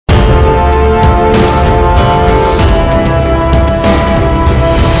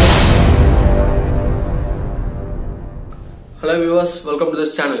Welcome to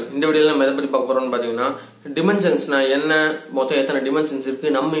this channel. இந்த வீடியோல நம்ம எதை பத்தி பார்க்க போறோம்னு பாத்தீங்கன்னா, டிமென்ஷன்ஸ்னா என்ன, மொத்தம் எத்தனை டிமென்ஷன்ஸ் இருக்கு,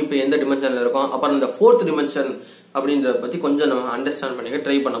 நம்ம இப்ப எந்த டிமென்ஷன்ல இருக்கோம், அப்புறம் இந்த ஃபோர்த் டிமென்ஷன் அப்படின்றத பத்தி கொஞ்சம் நம்ம அண்டர்ஸ்டாண்ட் பண்ணிக்க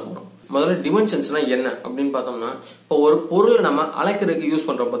ட்ரை பண்ண போறோம். முதல்ல டிமென்ஷன்ஸ்னா என்ன அப்படின்னு பார்த்தோம்னா, இப்போ ஒரு பொருள் நம்ம அளக்கிறதுக்கு யூஸ்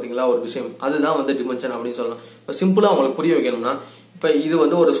பண்றோம் பாத்தீங்களா ஒரு விஷயம், அதுதான் வந்து டிமென்ஷன் அப்படின்னு சொல்லலாம். இப்போ சிம்பிளா உங்களுக்கு புரிய வைக்கணும்னா, இப்ப இது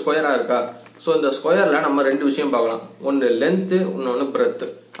வந்து ஒரு ஸ்கொயரா இருக்கா, சோ இந்த ஸ்கொயர்ல நம்ம ரெண்டு விஷயம் பார்க்கலாம். ஒன்னு லென்த், இன்னொன்னு பிரெத்,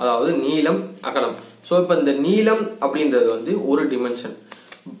 அதாவது நீளம் அகலம். சோ இப்ப இந்த நீளம் அப்படின்றது வந்து ஒரு டிமென்ஷன்,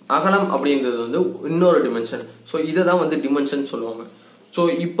 அகலம் அப்படின்றது வந்து இன்னொரு டிமென்ஷன். சோ இததான் வந்து டிமென்ஷன் சொல்லுவாங்க. சோ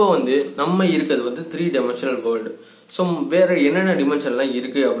இப்போ வந்து நம்ம இருக்கிறது வந்து 3 டைமென்ஷனல் வேர்ல்டு. சோ வேற என்னென்ன டிமென்ஷன்லாம்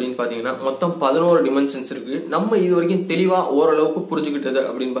இருக்கு அப்படின்னு பாத்தீங்கன்னா, மொத்தம் 11 டிமென்ஷன்ஸ் இருக்கு. நம்ம இது வரைக்கும் தெளிவா ஓரளவுக்கு புரிஞ்சுக்கிட்டது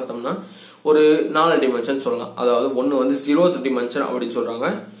அப்படின்னு பார்த்தோம்னா ஒரு 4 டிமென்ஷன் சொல்லலாம். அதாவது ஒன்னு வந்து 0th டிமென்ஷன் அப்படின்னு சொல்றாங்க,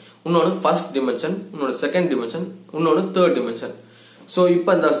 இன்னொன்னு ஃபர்ஸ்ட் டிமென்ஷன், இன்னொன்னு செகண்ட் டிமென்ஷன், இன்னொன்னு தேர்ட் டிமென்ஷன். சோ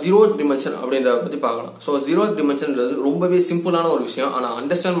இப்ப இந்த 0th டிமென்ஷன் அப்படின்றத பத்தி பார்க்கலாம். சோ 0th டிமென்ஷன்ன்றது ரொம்பவே சிம்பிளான ஒரு விஷயம், ஆனா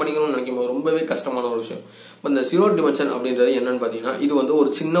அண்டர்ஸ்டாண்ட் பண்ணிக்கணும்னு நினைக்கும் போது ரொம்பவே கஷ்டமான ஒரு விஷயம். இந்த 0th டிமென்ஷன் அப்படின்றது என்னன்னு பாத்தீங்கன்னா, இது வந்து ஒரு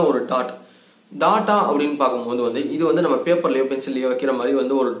சின்ன ஒரு டாட்டா அப்படின்னு பார்க்கும்போது வந்து இது வந்து நம்ம பேப்பர்லயோ பென்சில்லயோ வைக்கிற மாதிரி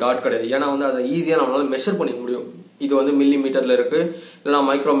வந்து ஒரு டாட் கிடையாது. ஏன்னா வந்து அதை ஈஸியா நம்மளால மெஷர் பண்ணிக்க முடியும். இது வந்து மில்லி மீட்டர்ல இருக்கு, இல்லைன்னா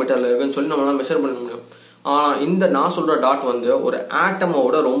மைக்ரோமீட்டர்ல இருக்குன்னு சொல்லி நம்மளால மெஷர் பண்ண முடியும். ஆனா இந்த நான் சொல்ற டாட் வந்து ஒரு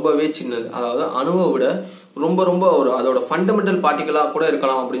ஆட்டமோட ரொம்பவே சின்னது, அதாவது அணுவை விட ரொம்ப ரொம்ப ஒரு அதோட ஃபண்டமெண்டல் பார்ட்டிகளா கூட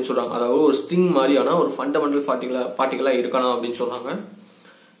இருக்கலாம் அப்படின்னு சொல்றாங்க. அதாவது ஒரு ஸ்ட்ரிங் மாதிரியான ஒரு ஃபண்டமெண்டல் பார்ட்டிகளா இருக்கலாம் அப்படின்னு சொல்றாங்க.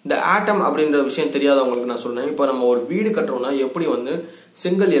 இந்த ஆட்டம் அப்படின்ற விஷயம் தெரியாதவங்களுக்கு நான் சொன்னேன். இப்போ நம்ம ஒரு வீடு கட்டுறோம்னா எப்படி வந்து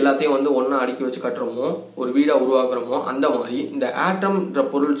செங்கல் எல்லாத்தையும் வந்து ஒன்னா அடுக்கி வச்சு கட்டுறோமோ, ஒரு வீடா உருவாக்குறோமோ, அந்த மாதிரி இந்த ஆட்டம்ன்ற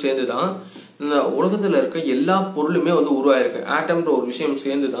பொருள் சேர்ந்துதான் இந்த உலகத்துல இருக்க எல்லா பொருளுமே வந்து உருவாயிருக்கு. ஆட்டம்ன்ற ஒரு விஷயம்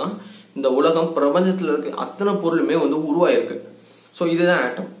சேர்ந்துதான் இந்த உலகம், பிரபஞ்சத்துல இருக்க அத்தனை பொருளுமே வந்து உருவாயிருக்கு. சோ இதுதான்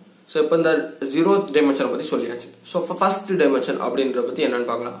ஆட்டம். சோ இப்ப இந்த 0th டைமென்ஷன் பத்தி சொல்லியாச்சு. சோ ஃபர்ஸ்ட் டைமென்ஷன் அப்படின்றத பத்தி என்னன்னு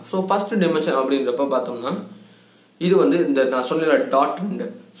பார்க்கலாம். சோ ஃபர்ஸ்ட் டைமென்ஷன் அப்படின்றப்ப பார்த்தோம்னா, இது வந்து இந்த நான் சொன்ன டாட் 2.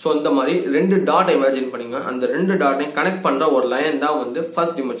 சோ இந்த மாதிரி 2 டாட் இமேஜின் பண்ணுங்க. அந்த 2 டாட்டையும் கனெக்ட் பண்ற ஒரு லைன் தான் வந்து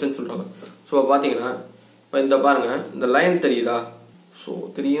ஃபர்ஸ்ட் டிமென்ஷன் சொல்றாங்க. சோ பாத்தீங்கன்னா இப்ப இந்த பாருங்க, இந்த லைன் தெரியுதா? சோ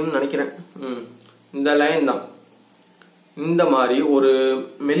தெரியும்னு நினைக்கிறேன். இந்த லைன் தான், இந்த மாதிரி ஒரு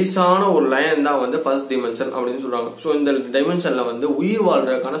மெலிசான ஒரு லைன் தான் வந்து ஃபர்ஸ்ட் டிமென்ஷன் அப்படின்னு சொல்றாங்க. சோ இந்த டைமென்ஷன்ல வந்து உயிர்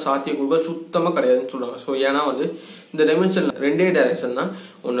வாழ்றதுக்கான சாத்தியக்கூறுகள் சுத்தமா கிடையாதுன்னு சொல்றாங்க. சோ ஏன்னா வந்து இந்த டைமென்ஷன்ல 2 டைரக்ஷன் தான்,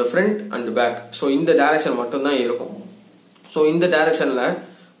 ஒன்னு ஃப்ரண்ட் அண்ட் பேக். சோ இந்த டைரக்ஷன் மட்டும் தான் இருக்கும். சோ இந்த டைரக்ஷன்ல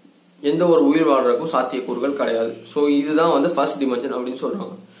எந்த ஒரு உயிர் வாழ்றதுக்கும் சாத்தியக்கூறுகள் கிடையாது. சோ இதுதான் வந்து ஃபர்ஸ்ட் டிமென்ஷன் அப்படின்னு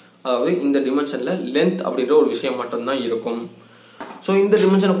சொல்றாங்க. அதாவது இந்த டிமென்ஷன்ல லென்த் அப்படின்ற ஒரு விஷயம் மட்டும்தான் இருக்கும். சோ இந்த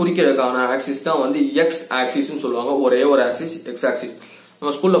டிமென்ஷனை குறிக்கிறதுக்கான ஆக்சிஸ் தான் வந்து எக்ஸ் ஆக்சிஸ் சொல்லுவாங்க. ஒரே ஒரு ஆக்சிஸ் எக்ஸ் ஆக்சிஸ்.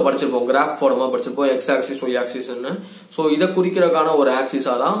 நம்ம ஸ்கூல்ல படிச்சிருப்போம், கிராஃப் ஃபார்மா படிச்சிருப்போம், X axis Y axis. So இதை குறிக்கிறதுக்கான ஒரு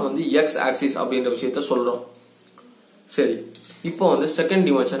ஆக்சிஸா தான் வந்து எக்ஸ் ஆக்சிஸ் அப்படின்ற விஷயத்த சொல்றோம். சரி, இப்போ வந்து செகண்ட்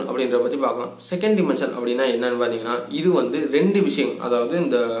டிமென்ஷன் அப்படின்றத பத்தி பார்க்கலாம். செகண்ட் டிமென்ஷன் அப்படின்னா என்னன்னு பாத்தீங்கன்னா, இது வந்து 2 விஷயம், அதாவது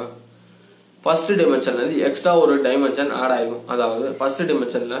இந்த ஃபர்ஸ்ட் டிமென்ஷன்ல இருந்து எக்ஸ்ட்ரா ஒரு டைமென்ஷன் ஆட் ஆயிருக்கும். அதாவது ஃபர்ஸ்ட்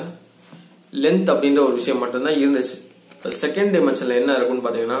டிமென்ஷன்ல லென்த் அப்படின்ற ஒரு விஷயம் மட்டும்தான் இருந்துச்சு. செகண்ட் டிமென்ஷன்ல என்ன இருக்கும்னு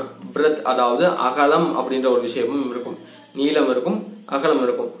பாத்தீங்கன்னா, பிரெத், அதாவது அகலம் அப்படின்ற ஒரு விஷயமும் இருக்கும், நீளம் இருக்கும், அகலம்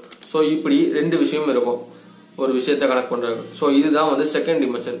இருக்கும். சோ இப்படி 2 விஷயம் இருக்கும் ஒரு விஷயத்தை கனெக்ட் பண்றாங்க. சோ இதுதான் வந்து செகண்ட்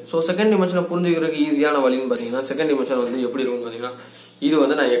டிமென்ஷன். சோ செகண்ட் டிமென்ஷனை புரிஞ்சுக்கிறதுக்கு ஈஸியான வழின்னு பாத்தீங்கன்னா, செகண்ட் டிமென்ஷன் வந்து எப்படி இருக்கும் பாத்தீங்கன்னா, இது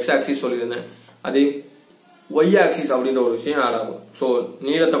வந்து நான் எக்ஸ் ஆக்சிஸ் சொல்லியிருந்தேன், அதே ஒய் ஆக்சிஸ் அப்படின்ற ஒரு விஷயம் ஆட் ஆகும். சோ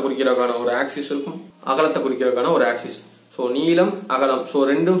நீளத்தை குறிக்கிறதுக்கான ஒரு ஆக்சிஸ் இருக்கும், அகலத்தை குறிக்கிறதுக்கான ஒரு ஆக்சிஸ். சோ நீளம் அகலம் சோ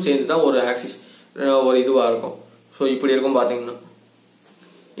ரெண்டும் சேர்ந்துதான் ஒரு ஆக்சிஸ், ஒரு இதுவா இருக்கும். சோ இப்படி இருக்கும் பாத்தீங்கன்னா,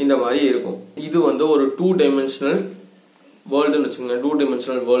 இந்த மாதிரி இருக்கும். இது வந்து ஒரு 2 டைமென்ஷனல் வேர்ல்டுன்னு வச்சுக்கோங்க, 2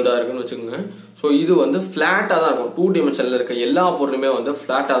 டைமென்ஷனல் வேர்ல்டா இருக்குன்னு வச்சுக்கோங்க. சோ இது வந்து பிளாட்டா தான் இருக்கும். 2 டைமென்ஷன்ல இருக்க எல்லா பொருளுமே வந்து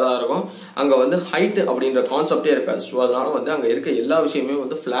பிளாட்டா தான் இருக்கும். அங்க வந்து ஹைட் அப்படின்ற கான்செப்டே இருக்காது. சோ அதனால வந்து அங்க இருக்க எல்லா விஷயமே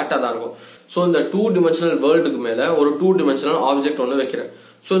வந்து பிளாட்டா தான் இருக்கும். சோ இந்த 2 டைமென்ஷனல் வேர்ல்டுக்கு மேல ஒரு 2 டைமென்ஷனல் ஆப்ஜெக்ட் ஒன்னு வைக்கிறேன்.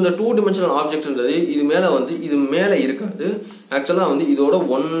 சோ இந்த 2 டைமென்ஷனல் ஆப்ஜெக்ட்ன்றது இது மேல இருக்காது. ஆக்சுவலா வந்து இதோட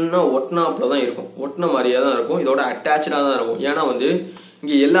ஒட்டினாப்ல தான் இருக்கும், ஒட்டின மாதிரியே தான் இருக்கும், இதோட அட்டாச்சா தான் இருக்கும். ஏன்னா வந்து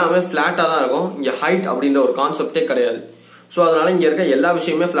இங்க எல்லாமே பிளாட்டா தான் இருக்கும், இங்க ஹைட் அப்படின்ற ஒரு கான்செப்டே கிடையாது. சோ அதனால இங்க இருக்க எல்லா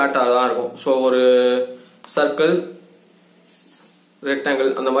விஷயமே பிளாட்டா தான் இருக்கும். சோ ஒரு சர்க்கிள்,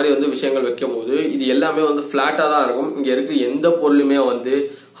 ரெக்டாங்கிள் அந்த மாதிரி வந்து விஷயங்கள் வைக்கும் போது இது எல்லாமே வந்து பிளாட்டா தான் இருக்கும். இங்க இருக்க எந்த பொருளுமே வந்து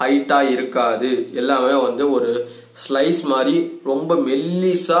ஹைட்டா இருக்காது. எல்லாமே வந்து ஒரு ஸ்லைஸ் மாதிரி ரொம்ப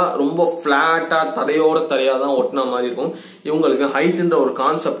மெல்லிசா ரொம்ப பிளாட்டா தரையோட தரையா தான் ஒட்டின மாதிரி இருக்கும். இவங்களுக்கு ஹைட்ன்ற ஒரு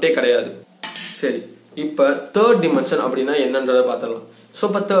கான்செப்டே கிடையாது. சரி, இப்ப தேர்ட் டிமென்ஷன் அப்படின்னா என்னன்றத பாத்திரலாம். சோ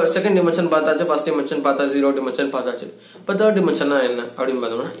இப்ப செகண்ட் டிமென்ஷன் பார்த்தாச்சு, ஃபர்ஸ்ட் டிமென்ஷன் பார்த்தாச்சு, 0 டிமென்ஷன் பார்த்தாச்சு. இப்ப தேர்ட் டிமென்ஷன் என்ன அப்படின்னு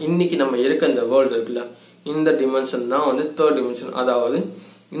பார்த்தோம்னா, இன்னைக்கு நம்ம இருக்க இந்த வேர்ல்டு இருக்குல்ல, இந்த டிமென்ஷன் தான் வந்து தேர்ட் டிமென்ஷன். அதாவது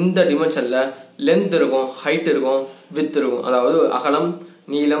இந்த டிமென்ஷன்ல லென்த் இருக்கும், ஹைட் இருக்கும், வித் இருக்கும், அதாவது அகலம்,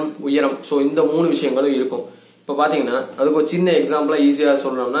 நீளம், உயரம். சோ இந்த 3 விஷயங்களும் இருக்கும். இப்ப இப்போ பாத்தீங்கன்னா அதுக்கு ஒரு சின்ன எக்ஸாம்பிளா ஈஸியா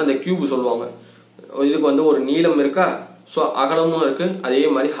சொல்லணும்னா இந்த கியூப் சொல்லுவாங்க. இதுக்கு வந்து ஒரு நீளம் இருக்கா, ஸோ அகலமும் இருக்கு, அதே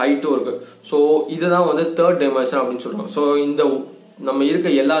மாதிரி ஹைட்டும் இருக்கு. ஸோ இதுதான் வந்து தேர்ட் டைமென்ஷன் அப்படின்னு சொல்றாங்க. ஸோ இந்த நம்ம இருக்க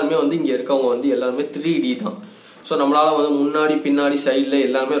எல்லாருமே வந்து இங்க இருக்கவங்க வந்து எல்லாருமே 3D தான். ஸோ நம்மளால வந்து முன்னாடி பின்னாடி சைட்ல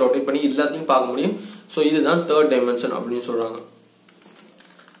எல்லாருமே ரொட்டேட் பண்ணி எல்லாத்தையும் பார்க்க முடியும். ஸோ இதுதான் தேர்ட் டைமென்ஷன் அப்படின்னு சொல்றாங்க.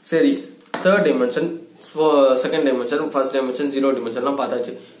 சரி, third dimension, second dimension, first dimension, zero டைமென்ஷன்லாம்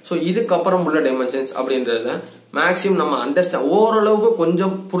பார்த்தாச்சு. ஸோ இதுக்கப்புறம் உள்ள டைமென்ஷன்ஸ் அப்படின்றதுல மேக்ஸிமம் நம்ம அண்டர்ஸ்டாண்ட் ஓரளவுக்கு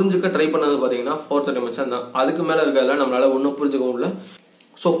கொஞ்சம் புரிஞ்சுக்க ட்ரை பண்ணது பாத்தீங்கன்னா ஃபோர்த் டைமென்ஷன் தான். அதுக்கு மேல இருக்கிறதுல நம்மளால ஒன்னும் புரிஞ்சுக்க முடியல.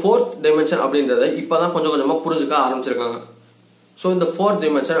 ஸோ ஃபோர்த் டைமென்ஷன் அப்படின்றத இப்பதான் கொஞ்சம் கொஞ்சமா புரிஞ்சுக்க ஆரம்பிச்சிருக்காங்க. ஸோ இந்த fourth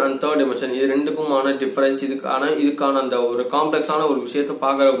dimension and third dimension இது ரெண்டுக்குமான டிஃபரன்ஸ், இதுக்கான அந்த ஒரு காம்ப்ளெக்ஸான ஒரு விஷயத்த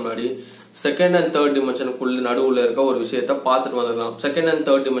பாக்குறதுக்கு முன்னாடி செகண்ட் அண்ட் தேர்ட் டிமென்ஷனுக்குள்ள நடுவுல இருக்க ஒரு விஷயத்த பார்த்துட்டு வந்துடலாம். செகண்ட் அண்ட்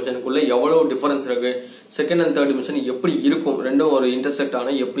தேர்ட் டிமென்ஷனுக்குள்ள எவ்வளவு டிஃபரன்ஸ் இருக்கு, செகண்ட் அண்ட் தேர்ட் டிமென்ஷன் எப்படி இருக்கும், ரெண்டும் ஒரு இன்டர்செக்ட்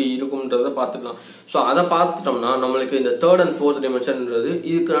ஆனா எப்படி இருக்கும்ன்றத பார்த்துக்கலாம். ஸோ அதை பார்த்துட்டோம்னா நம்மளுக்கு இந்த தேர்ட் அண்ட் ஃபோர்த் டிமென்ஷன்ன்றது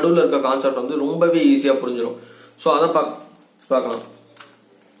இதுக்கு நடுவில் இருக்க கான்செப்ட் வந்து ரொம்பவே ஈஸியா புரிஞ்சிடும். ஸோ அதை பார்க்கலாம்.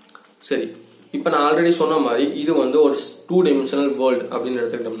 சரி, இப்ப நான் ஆல்ரெடி சொன்ன மாதிரி இது வந்து ஒரு 2 டைமென்ஷனல் வேர்ல்டு அப்படின்னு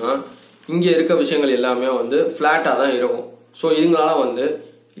எடுத்துக்கிட்டோம்னா இங்க இருக்க விஷயங்கள் எல்லாமே வந்து பிளாட்டா தான் இருக்கும். ஸோ இதுங்களால வந்து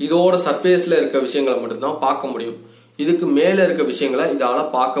இதோட சர்ஃபேஸ்ல இருக்க விஷயங்களை மட்டும்தான் பார்க்க முடியும். இதுக்கு மேல இருக்க விஷயங்களை இதால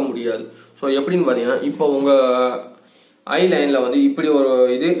பார்க்க முடியாது. ஸோ எப்படின்னு பாத்தீங்கன்னா இப்போ உங்க ஐ லைன்ல வந்து இப்படி ஒரு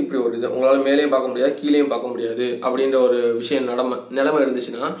இது இப்படி ஒரு இது உங்களால மேலேயும் பார்க்க முடியாது கீழேயும் பார்க்க முடியாது அப்படின்ற ஒரு விஷயம் நிலைமை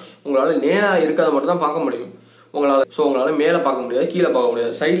இருந்துச்சுன்னா உங்களால நேரா இருக்கிறத மட்டும் தான் பார்க்க முடியும். உங்களால மேல பார்க்க முடியாது கீழே பார்க்க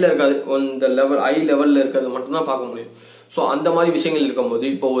முடியாது, சைட்ல இருக்காது, இந்த லெவல் ஐ லெவல்ல இருக்கிறது மட்டும் தான் பார்க்க முடியும். ஸோ அந்த மாதிரி விஷயங்கள் இருக்கும்போது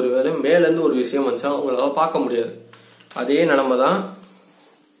இப்போ ஒரு வேளை மேல இருந்து ஒரு விஷயம் வந்துச்சா உங்களால பார்க்க முடியாது. அதே நிலைமை தான்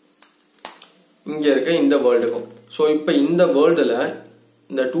இங்க இருக்க இந்த வேர்ல்டுக்கும். ஸோ இப்ப இந்த வேர்ல்டுல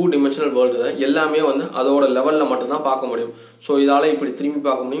இந்த 2 டைமென்ஷனல் வேர்ல்டுல எல்லாமே வந்து அதோட லெவல்ல மட்டும் தான் பார்க்க முடியும். ஸோ இதால இப்படி திரும்பி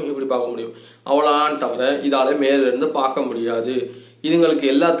பார்க்க முடியும், இப்படி பார்க்க முடியும், அவ்வளோன்னு தவிர இதால மேல இருந்து பார்க்க முடியாது. இதுங்களுக்கு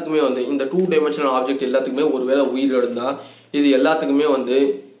எல்லாத்துக்குமே வந்து இந்த 2 டைமென்ஷனல் ஆப்ஜெக்ட் எல்லாத்துக்குமே ஒருவேளை உயிர் இருந்தா இது எல்லாத்துக்குமே வந்து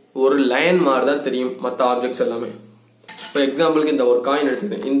ஒரு லைன் மாதிரி தான் தெரியும் மற்ற ஆப்ஜெக்ட்ஸ் எல்லாமே. இப்போ எக்ஸாம்பிளுக்கு இந்த ஒரு காயின்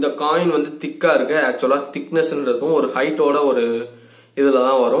எடுத்துக்கேன். இந்த காயின் வந்து திக்கா இருக்கு, ஆக்சுவலா திக்னஸ்ன்றதும் ஒரு ஹைட்டோட ஒரு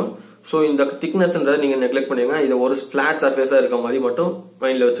இதுலதான் வரும். ஸோ இந்த திக்னஸ்ன்றதை நீங்க நெக்லெக்ட் பண்ணீங்க, இது ஒரு பிளாட் சர்ஃபேஸா இருக்க மாதிரி மட்டும்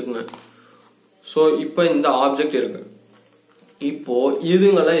மைண்ட்ல வச்சுக்கோங்க. ஸோ இப்போ இந்த ஆப்ஜெக்ட் இருக்கு. இப்போ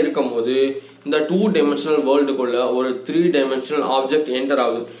இதுங்கெல்லாம் இருக்கும் போது இந்த 2 டைமென்ஷனல் வேர்ல்டுக்குள்ள ஒரு 3 டைமென்ஷனல் ஆப்ஜெக்ட் என்டர்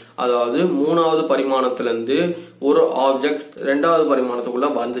ஆகுது. அதாவது 3வது பரிமாணத்துல இருந்து ஒரு ஆப்ஜெக்ட் 2வது பரிமாணத்துக்குள்ள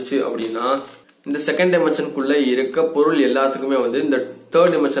வந்துச்சு அப்படின்னா இந்த செகண்ட் டைமென்ஷனுக்குள்ள இருக்க பொருள் எல்லாத்துக்குமே வந்து இந்த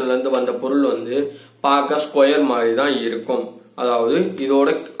தேர்ட் டைமென்ஷன்ல இருந்து வந்த பொருள் வந்து பார்க்க ஸ்கொயர் மாதிரி தான் இருக்கும். அதாவது இதோட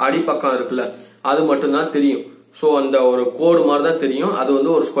அடிப்பக்கம் இருக்குல்ல அது மட்டும்தான் தெரியும். ஸோ அந்த ஒரு கோடு மாதிரி தான் தெரியும், அது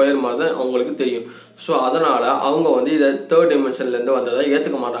வந்து ஒரு ஸ்கொயர் மாதிரி தான் அவங்களுக்கு தெரியும். ஸோ அதனால அவங்க வந்து இதை தேர்ட் டைமென்ஷன்ல இருந்து வந்ததை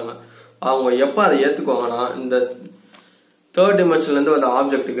ஏத்துக்க மாட்டாங்க. அவங்க எப்ப அதை ஏத்துக்குவாங்கன்னா இந்த தேர்ட் டிமென்ஷன்ல இருந்து வந்த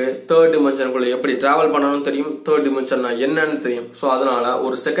ஆப்ஜெக்ட்டுக்கு தேர்ட் டிமென்ஷனுக்குள்ள எப்படி டிராவல் பண்ணணும்னு தெரியும், தேர்ட் டிமென்ஷன் என்னன்னு தெரியும். ஸோ அதனால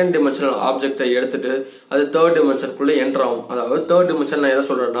ஒரு செகண்ட் டிமென்ஷனல் ஆப்ஜெக்டை எடுத்துட்டு அது தேர்ட் டிமென்ஷனுக்குள்ள என்டர் ஆகும். அதாவது தேர்ட் டிமென்ஷன் நான் எதை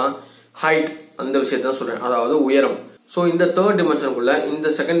சொல்றேன்னா ஹைட், அந்த விஷயத்தான் சொல்றேன், அதாவது உயரம். ஸோ இந்த தேர்ட் டிமென்ஷனுக்குள்ள இந்த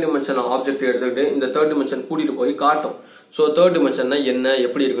செகண்ட் டிமென்ஷன் ஆப்ஜெக்ட் எடுத்துக்கிட்டு இந்த தேர்ட் டிமென்ஷன் கூட்டிட்டு போய் காட்டும். ஸோ தேர்ட் டிமென்ஷன் என்ன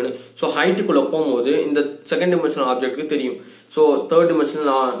எப்படி இருக்குன்னு. ஸோ ஹைட்டுக்குள்ள போகும்போது இந்த செகண்ட் டிமென்ஷன் ஆப்ஜெக்ட்டுக்கு தெரியும். ஸோ தேர்ட்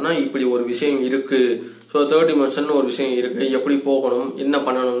டிமென்ஷன்னா இப்படி ஒரு விஷயம் இருக்கு, ஸோ தேர்ட் டிமென்ஷன் ஒரு விஷயம் இருக்கு, எப்படி போகணும் என்ன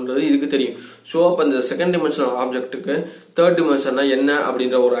பண்ணணும்ன்றது இதுக்கு தெரியும். ஸோ அப்போ இந்த செகண்ட் டிமென்ஷனல் ஆப்ஜெக்ட்டுக்கு தேர்ட் டிமென்ஷன்னா என்ன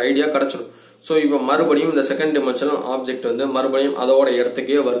அப்படின்ற ஒரு ஐடியா கிடைச்சிடும். ஸோ இப்போ மறுபடியும் இந்த செகண்ட் டிமென்ஷனல் ஆப்ஜெக்ட் வந்து மறுபடியும் அதோட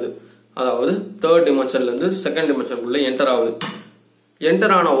இடத்துக்கே வருது. அதாவது தேர்ட் டிமென்ஷன்ல இருந்து செகண்ட் டிமென்ஷனுக்குள்ள என்டர் ஆகுது.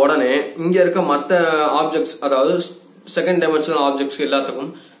 என்டர் ஆன உடனே இங்க இருக்க மற்ற ஆப்ஜெக்ட்ஸ், அதாவது செகண்ட் டைமென்ஷனல் ஆப்ஜெக்ட்ஸ்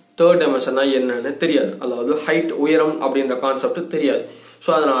எல்லாத்துக்கும் தேர்ட் டைமென்ஷன்னா என்னன்னு தெரியாது. அதாவது ஹைட் உயரம் அப்படின்ற கான்செப்ட் தெரியாது. ஸோ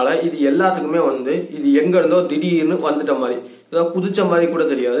அதனால இது எல்லாத்துக்குமே வந்து இது எங்க இருந்தோ திடீர்னு வந்துட்ட மாதிரி, ஏதாவது குதிச்ச மாதிரி கூட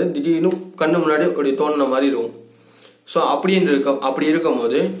தெரியாது, திடீர்னு கண்ணு முன்னாடி அப்படி தோணுன மாதிரி இருக்கும். ஸோ அப்படி இருக்கும்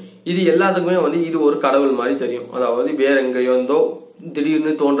போது இது எல்லாத்துக்குமே வந்து இது ஒரு கடவுள் மாதிரி தெரியும். அதாவது வேற எங்கேயோ இருந்தோ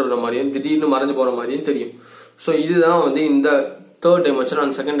திடீர்னு தோன்ற மாதிரியும் திடீர்னு மறைஞ்சு போற மாதிரியும் தெரியும். ஸோ இதுதான் வந்து இந்த தேர்ட் டைமென்ஷன்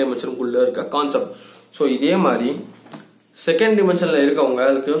அண்ட் செகண்ட் டைமென்ஷனுக்குள்ள இருக்க கான்செப்ட். ஸோ இதே மாதிரி செகண்ட் டிமென்ஷன்ல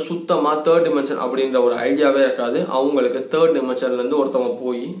இருக்கவங்களுக்கு சுத்தமா தேர்ட் டிமென்ஷன் அப்படின்ற ஒரு ஐடியாவே இருக்காது. அவங்களுக்கு தேர்ட் டிமென்ஷன்ல இருந்து ஒருத்தவங்க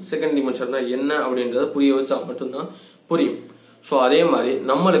போய் செகண்ட் டிமென்ஷன்னா என்ன அப்படின்றத புரிய வச்சா மட்டும்தான் புரியும். ஸோ அதே மாதிரி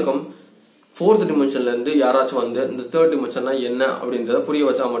நம்மளுக்கும் ஃபோர்த் டிமென்ஷன்ல இருந்து யாராச்சும் வந்து இந்த தேர்ட் டிமென்ஷன்னா என்ன அப்படின்றத புரிய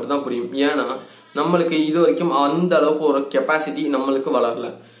வச்சா மட்டும்தான் புரியும். ஏன்னா நம்மளுக்கு இது வரைக்கும் அந்த அளவுக்கு ஒரு கெப்பாசிட்டி நம்மளுக்கு வளரல.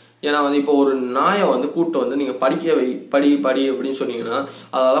 ஏன்னா வந்து இப்போ ஒரு நாயை வந்து கூட்டு வந்து நீங்க படி அப்படின்னு சொன்னீங்கன்னா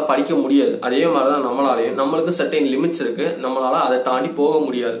அதால படிக்க முடியாது. அதே மாதிரிதான் நம்மளாலேயும் நம்மளுக்கு சர்டைன் லிமிட்ஸ் இருக்கு, நம்மளால அதை தாண்டி போக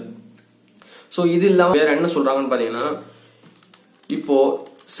முடியாது. ஸோ இது இல்லாம வேற என்ன சொல்றாங்கன்னு பாத்தீங்கன்னா இப்போ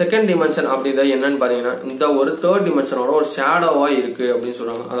செகண்ட் டிமென்ஷன் அப்படின்றது என்னன்னு பாத்தீங்கன்னா இந்த ஒரு தேர்ட் டிமென்ஷனோட ஒரு ஷேடோவா இருக்கு அப்படின்னு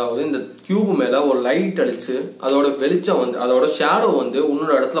சொல்றாங்க. அதாவது இந்த கியூப் மேல ஒரு லைட் அடிச்சு அதோட வெளிச்சம் வந்து அதோட ஷேடோ வந்து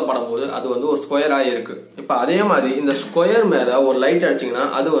இன்னொரு இடத்துல படும்போது அது வந்து ஒரு ஸ்கொயரா இருக்கு. இப்ப அதே மாதிரி இந்த ஸ்கொயர் மேல ஒரு லைட் அடிச்சீங்கன்னா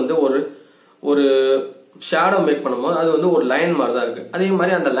அது வந்து ஒரு ஷேடோ மேக் பண்ணும்போது அது வந்து ஒரு லைன் மாதிரி தான் இருக்கு. அதே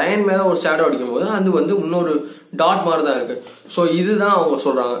மாதிரி அந்த லைன் மேல ஒரு ஷேடோ அடிக்கும் போது அது வந்து இன்னொரு டாட் மாதிரி தான் இருக்கு. ஸோ இதுதான் அவங்க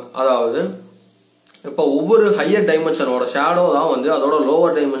சொல்றாங்க. அதாவது இப்ப ஒவ்வொரு ஹையர் டைமென்ஷனோட ஷேடோ தான் வந்து அதோட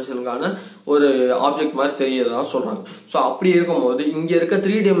லோவர் டைமென்ஷனுக்கான ஒரு ஆப்ஜெக்ட் மாதிரி தெரியறதா சொல்றாங்க. ஸோ அப்படி இருக்கும்போது இங்க இருக்க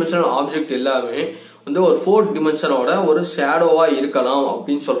 3 டைமென்ஷனல் ஆப்ஜெக்ட் எல்லாமே வந்து ஒரு 4th டிமென்ஷனோட ஒரு ஷேடோவா இருக்கலாம்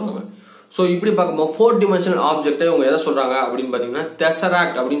அப்படின்னு சொல்றாங்க. ஸோ இப்படி பார்க்கும்போது 4th டிமென்ஷனல் ஆப்ஜெக்டை இவங்க எதை சொல்றாங்க அப்படின்னு பாத்தீங்கன்னா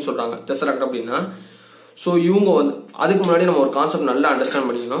டெசராக்ட் அப்படின்னு சொல்றாங்க. டெசராக்ட் அப்படின்னா ஸோ இவங்க வந்து அதுக்கு முன்னாடி நம்ம ஒரு கான்செப்ட் நல்லா அண்டர்ஸ்டாண்ட்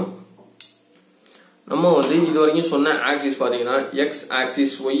பண்ணிக்கணும். நம்ம வந்து இது வரைக்கும் சொன்ன ஆக்சிஸ் பாத்தீங்கன்னா X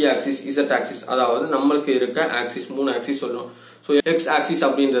axis, Y axis, Z axis, அதாவது நம்மளுக்கு இருக்க ஆக்சிஸ் 3 ஆக்சிஸ் சொல்லணும். ஸோ எக்ஸ் ஆக்சிஸ்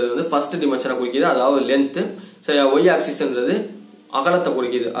அப்படின்றது வந்து ஃபர்ஸ்ட் டிமென்ஷனை குறிக்குது, அதாவது லென்த். ஒய் ஆக்சிஸ்ன்றது அகலத்தை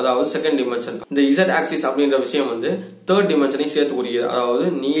குறிக்குது, அதாவது செகண்ட் டிமென்ஷன். இந்த இசட் ஆக்சிஸ் அப்படின்ற விஷயம் வந்து தேர்ட் டிமென்ஷனையும் சேர்த்து குறிக்குது, அதாவது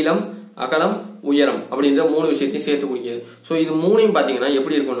நீளம், அகலம், உயரம் அப்படின்ற 3 விஷயத்தையும் சேர்த்து குறிக்குது. ஸோ இது 3ஐயும் பாத்தீங்கன்னா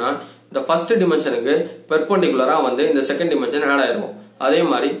எப்படி இருக்கும்னா இந்த ஃபர்ஸ்ட் டிமென்ஷனுக்கு பெர்பெண்டிகுலரா வந்து இந்த செகண்ட் டிமென்ஷன் ஆட் ஆயிருக்கும். அதே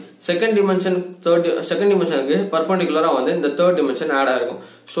மாதிரி செகண்ட் டிமென்ஷனுக்கு பெர்பெண்டிகுலரா வந்து இந்த தேர்ட் டிமென்ஷன் ஆட் ஆயிருக்கும்.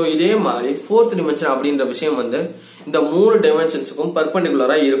 ஸோ இதே மாதிரி 4th டிமென்ஷன் அப்படின்ற விஷயம் வந்து இந்த 3 டைமென்ஷன்ஸுக்கும்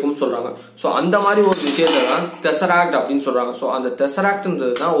பெர்பெண்டிகுலரா இருக்கும் சொல்றாங்க. ஸோ அந்த மாதிரி ஒரு விஷயத்தை தான் டெசராக்ட் அப்படின்னு சொல்றாங்க. ஸோ அந்த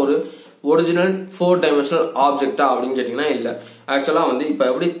டெசராக்ட்ன்றது தான் ஒரு ஒரிஜினல் 4 டைமென்ஷனல் ஆப்ஜெக்டா அப்படின்னு கேட்டீங்கன்னா இல்ல. ஆக்சுவலா வந்து இப்ப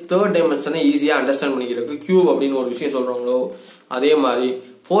எப்படி தேர்ட் டைமென்ஷனை ஈஸியா அண்டர்ஸ்டாண்ட் பண்ணிக்கிறதுக்கு கியூப் அப்படின்னு ஒரு விஷயம் சொல்றாங்களோ அதே மாதிரி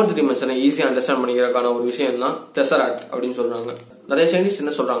 4th டிமென்ஷனை ஈஸியா அண்டர்ஸ்டாண்ட் பண்ணிக்கிறதுக்கான ஒரு விஷயம் தான் டெசராக்ட் அப்படின்னு சொல்றாங்க. நிறைய சயின்டிஸ்ட்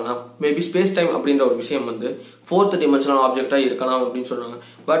என்ன சொல்றாங்கன்னா மேபி ஸ்பேஸ் டைம் அப்படின்ற ஒரு விஷயம் வந்து 4th டிமென்ஷனல் ஆப்ஜெக்டா இருக்கலாம் அப்படின்னு சொல்றாங்க.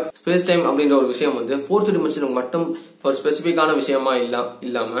 பட் ஸ்பேஸ் டைம் அப்படின்ற ஒரு விஷயம் வந்து 4th டிமென்ஷனுக்கு மட்டும் ஒரு ஸ்பெசிபிக்கான விஷயமா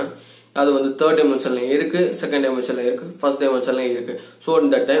இல்லாம அது வந்து தேர்ட் டைமென்ஷன்ல இருக்கு, செகண்ட் டைமென்ஷன்ல இருக்கு, ஃபர்ஸ்ட் டைமென்ஷன்ல இருக்கு. ஸோ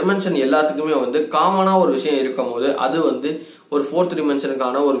இந்த டைமென்ஷன் எல்லாத்துக்குமே வந்து காமனா ஒரு விஷயம் இருக்கும் போது அது வந்து ஒரு 4th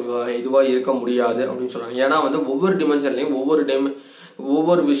டிமென்ஷனுக்கான ஒரு இதுவா இருக்க முடியாது அப்படின்னு சொல்றாங்க. ஏன்னா வந்து ஒவ்வொரு டிமென்ஷன்லயும்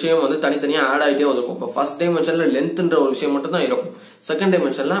ஒவ்வொரு விஷயம் வந்து தனித்தனியா ஆட் ஆகிட்டே வந்திருக்கும். இப்போ ஃபர்ஸ்ட் டைமென்ஷன்ல லென்த்ன்ற ஒரு விஷயம் மட்டும் தான் இருக்கும். செகண்ட்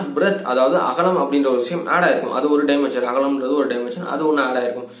டைமென்ஷன்ல பிரெத், அதாவது அகலம் அப்படின்ற ஒரு விஷயம் ஆட் ஆயிருக்கும். அது ஒரு டைமென்ஷன், அகலம்ன்றது ஒரு டைமென்ஷன், அது ஒன்னு ஆட்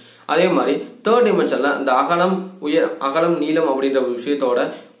ஆயிருக்கும். அதே மாதிரி தேர்ட் டிமென்ஷன்ல இந்த அகலம், நீளம் அப்படின்ற ஒரு விஷயத்தோட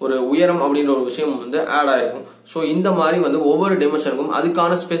ஒரு உயரம் அப்படின்ற ஒரு விஷயம் வந்து ஆட் ஆயிருக்கும். ஸோ இந்த மாதிரி வந்து ஒவ்வொரு டிமென்ஷனுக்கும்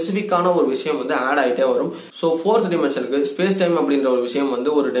அதுக்கான ஸ்பெசிபிக்கான ஒரு விஷயம் வந்து ஆட் ஆகிட்டே வரும். ஸோ 4th டிமென்ஷனுக்கு ஸ்பேஸ் டைம் அப்படின்ற ஒரு விஷயம் வந்து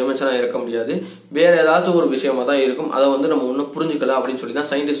ஒரு டைமென்ஷனா இருக்க முடியாது, வேற ஏதாச்சும் ஒரு விஷயமா தான் இருக்கும். அதை வந்து நம்ம ஒன்னும் புரிஞ்சுக்கல அப்படின்னு சொல்லி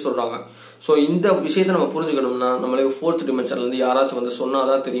தான் சயின்டிஸ்ட் சொல்றாங்க. ஸோ இந்த விஷயத்த நம்ம புரிஞ்சுக்கணும்னா நம்மளுக்கு 4th டிமென்ஷன்ல இருந்து யாராச்சும் வந்து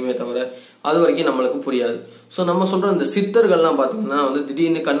சொன்னாதான் தெரியுமே தவிர அது வரைக்கும் நம்மளுக்கு புரியாது. ஸோ நம்ம சொல்ற இந்த சித்தர்கள்லாம் பாத்தீங்கன்னா வந்து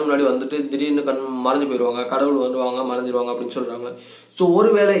திடீர்னு கண்ணு முன்னாடி வந்துட்டு திடீர்னு கண் மறைஞ்சு போயிருவாங்க, கடவுள் வந்துவாங்க மறைஞ்சிருவாங்க அப்படின்னு சொல்றாங்க. ஸோ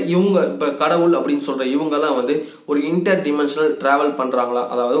ஒருவேளை இவங்க இப்ப கடவுள் அப்படின்னு சொல்ற இவங்க எல்லாம் வந்து ஒரு இன்டர் டிமென்ஷனல் டிராவல் பண்றாங்களா,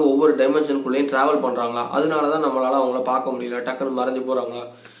 அதாவது ஒவ்வொரு டைமென்ஷனுக்குள்ளேயும் டிராவல் பண்றாங்களா, அதனாலதான் நம்மளால அவங்கள பார்க்க முடியல, டக்குன்னு மறைஞ்சு போறாங்களா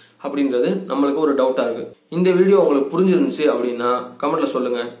அப்படின்றது நம்மளுக்கு ஒரு டவுட்டா இருக்கு. இந்த வீடியோ உங்களுக்கு புரிஞ்சிருந்துச்சு அப்படின்னா கமெண்ட்ல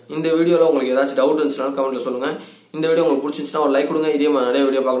சொல்லுங்க. இந்த வீடியோல உங்களுக்கு ஏதாச்சும் டவுட் இருந்துச்சுன்னா கமெண்ட்ல சொல்லுங்க. இந்த வீடியோ உங்களுக்கு பிடிச்சிருந்துச்சுன்னா ஒரு லைக் கொடுங்க. இதே மாதிரி நிறைய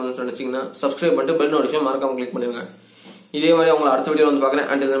வீடியோ பார்க்கணும்னு நினைச்சீங்கன்னா சப்ஸ்கிரைப் பண்ணிட்டு பெல் நோட்டிஃபிகேஷன் மறக்காம கிளிக் பண்ணிருங்க. இதே மாதிரி உங்களை அடுத்த வீடியோ வந்து பாக்குறேன்.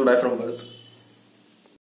 Until then, bye from Barath.